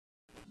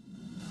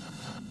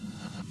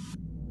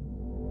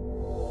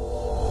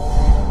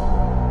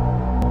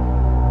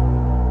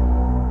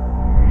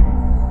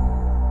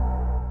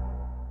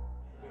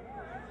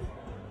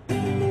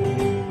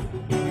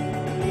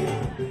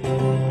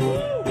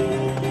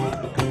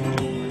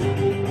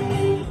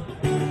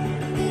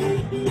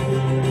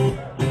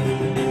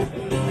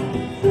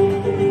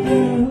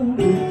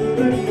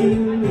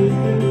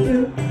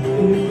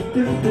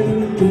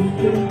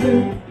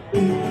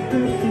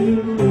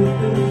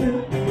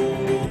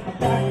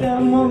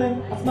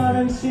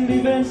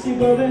then she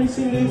go, then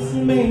she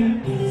listen me.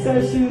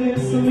 Says she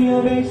listen me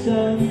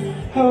ovation.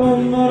 Her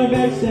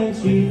motivation,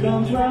 she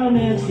comes round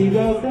and she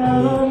goes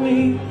down on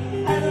me.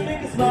 And I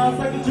make it smiles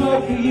like a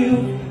joy for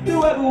you. Do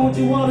whatever what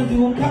you wanna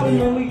do, I'm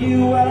calling over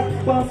you. I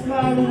one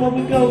smile and what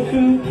we go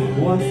through.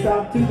 One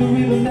stop to the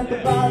rhythm that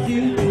defines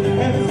you.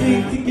 And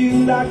speak to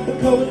you like the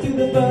chord to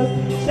the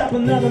buzz. Shop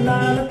another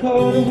line of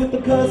code with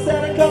the cuss.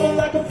 And I come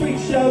like a freak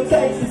show,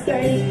 takes the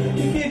stage.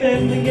 You give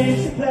him the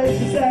game she plays,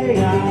 she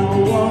say, I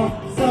want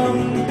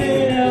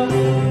something else.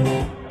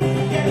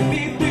 Get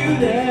me through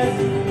this.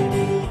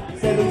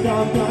 7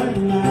 times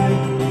I'm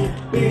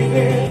like,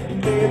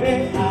 baby,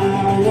 baby, I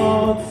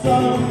want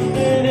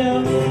something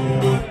else.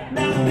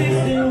 Now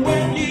listen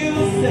when you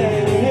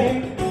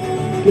say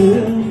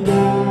goodbye.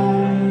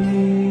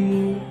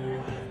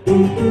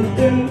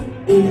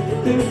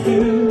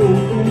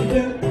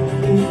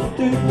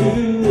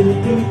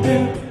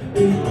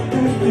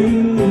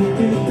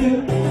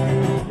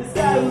 The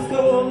sky was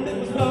cold, it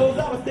was rose. I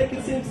was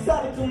taking sips,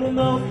 solid to my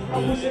nose. I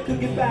wish I could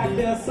get back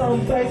there,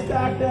 someplace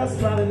back there,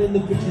 smiling in the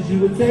pictures you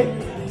would take.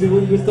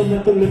 Doing crystal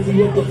methodology,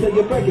 you can say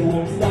your break, it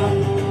won't stop.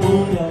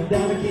 Hold on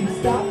down and keep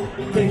stop.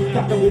 Take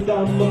talking with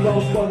all my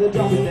balls for the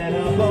drop, and then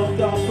I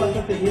bumped off. But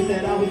the thing is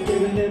that I was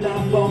feeling and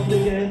I bumped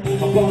again.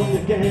 I bumped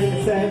again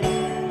and said,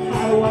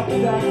 how do I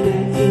get back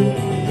into the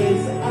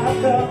place I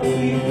felt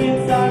deep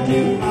inside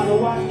you? How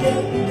do I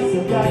get so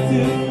back to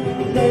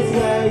the place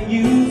where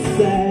you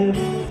said,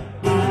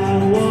 I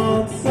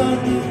want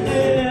something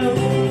else.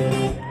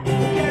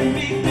 Get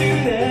me through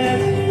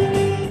this.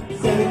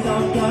 7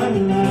 times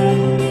climbing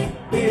line.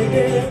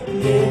 Baby,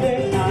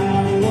 baby, I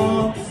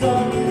want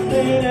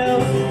something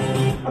else.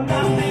 I'm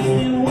not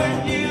listening when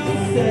you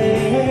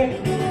say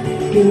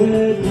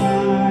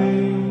goodbye.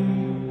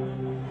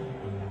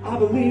 I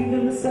believe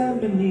in the sand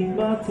beneath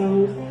my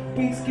toes.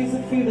 Weak skies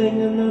of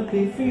feeling and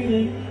ugly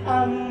feeling.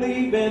 I'm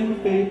leaving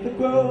faith that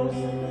grows.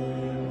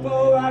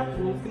 For I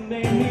can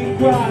make me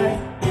cry.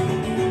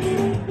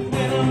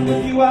 When I'm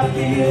with you I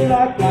feel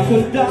like I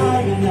could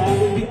die. And I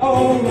will be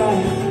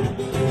alright,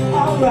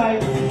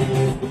 alright.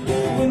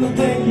 When the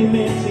plane came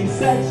in she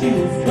said she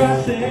was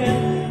crashing.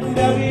 And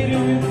I'll be the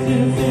roots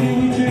in the city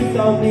we tricked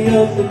on the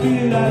ocean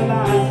to that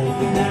line.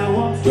 Now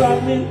I'm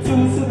struggling to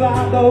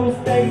survive those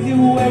days you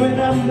were wearing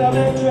under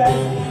the dress.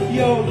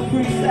 You're the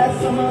princess,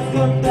 I must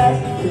confess.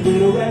 The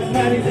little red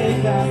panties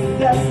ain't got some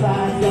death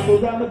lines up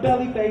around the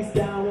belly, face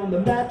down on the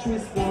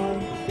mattress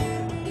one.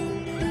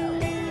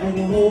 And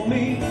you hold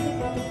me,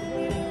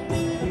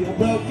 we are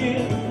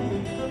broken.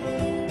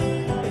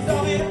 It's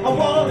all that I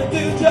wanna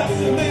do, just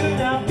a little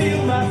now,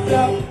 feel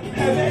myself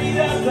heavy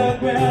off the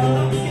ground.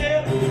 I'm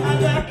scared, I'm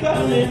not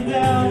coming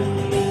down.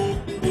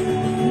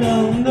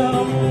 No, no.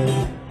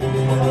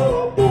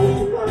 Oh,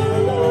 my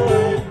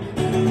Lord.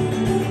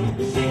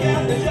 She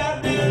got the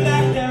shot in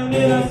lockdown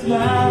in a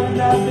smile,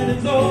 and I said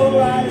it's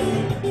alright,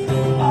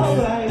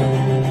 alright.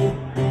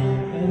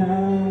 And I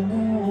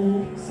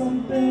want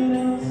something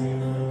else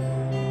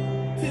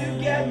to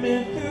get me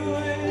through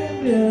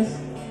this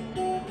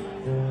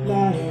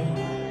life.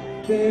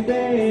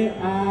 Baby,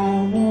 I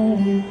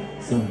want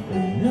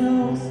something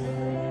else.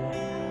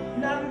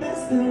 Not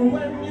listen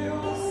when you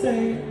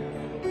say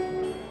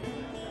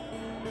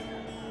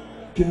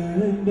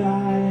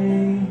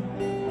goodbye,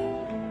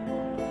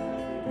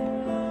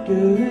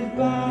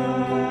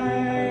 goodbye,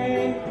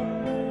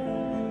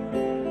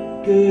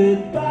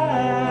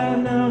 goodbye,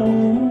 no,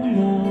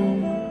 no,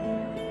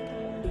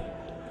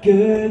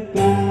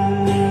 goodbye.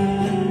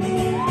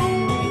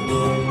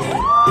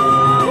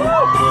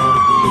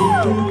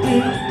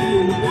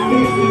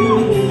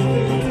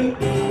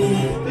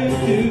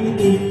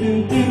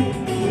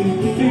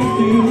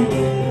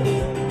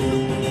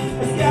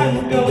 It's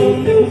gotta go,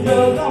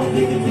 I'm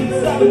thinking to the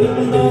side of the